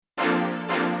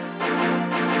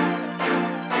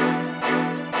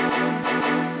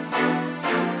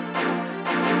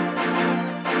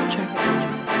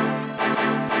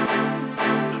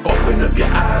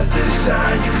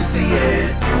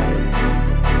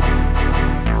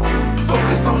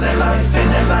Focus on that life,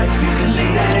 and that life you can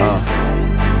lead it.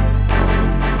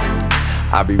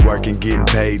 I be working, getting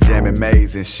paid, jamming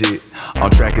maze and shit. On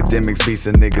Trackademicks beats,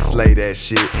 a nigga slay that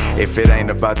shit. If it ain't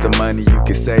about the money, you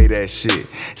can say that shit.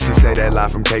 She say that lie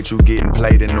from K-True getting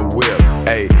played in the whip.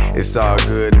 Ayy, it's all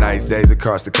good, nice days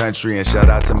across the country. And shout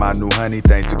out to my new honey,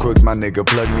 thanks to Crooks, my nigga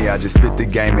plug me. I just spit the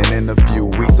game and in a few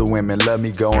weeks the women love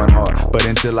me going hard. But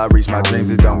until I reach my dreams,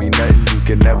 it don't mean nothing. You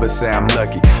can never say I'm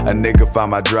lucky. A nigga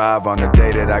found my drive on the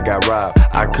day that I got robbed.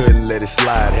 I couldn't let it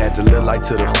slide, had to live like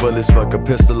to the fullest. Fuck a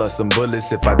pistol or some bullets.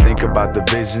 If I think about the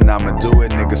vision, I'ma do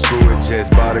it, nigga, screw it.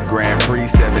 Just bought a Grand Prix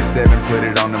 7-7, put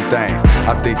it on them things.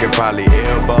 I'm thinking probably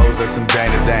elbows or some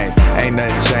Dana Dames. Ain't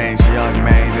nothing changed, young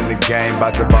man in the game.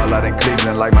 About to ball out in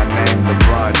Cleveland like my name,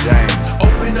 LeBron James.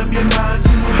 Open up your mind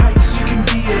to new heights you can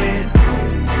be at.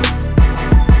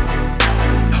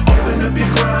 Open up your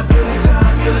grind, put in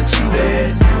time, you'll achieve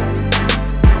it.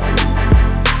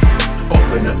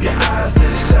 Open up your eyes to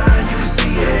the shine, you can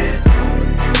see it.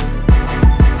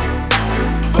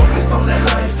 Focus on that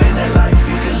life, and that life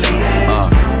you can lead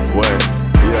it. What?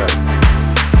 Yeah.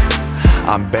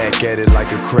 I'm back at it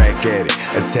like a crack addict.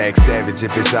 Attack savage,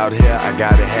 if it's out here, I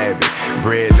gotta have it.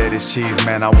 Bread, lettuce, cheese,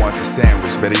 man, I want the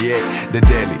sandwich. Better yet, the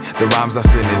deli. The rhymes I'm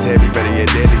spitting is heavy. Better yet,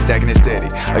 deadly, stacking it steady.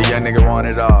 A young nigga want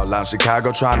it all. I'm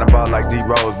Chicago trying to ball like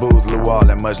D-Rose, Booze, Luwall,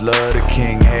 and much love the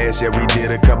King has. Yeah, we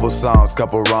did a couple songs,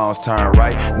 couple wrongs, turn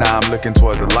right. Now I'm looking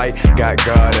towards the light. Got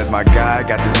God as my guy.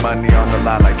 Got this money on the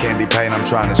line like candy paint. I'm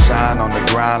trying to shine on the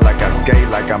grind like I skate,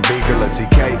 like I'm Beagle or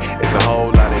TK. It's a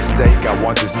whole lot at stake. I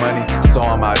want this money, so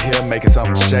I'm out here making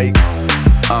something shake.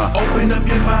 Open up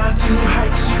your mind to new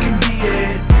heights you can be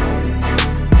at.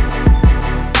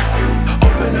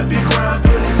 Open up your grind,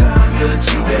 put in time, you'll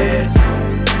achieve it.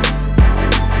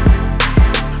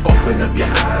 Open up your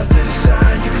eyes to the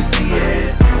shine, you can see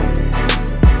it.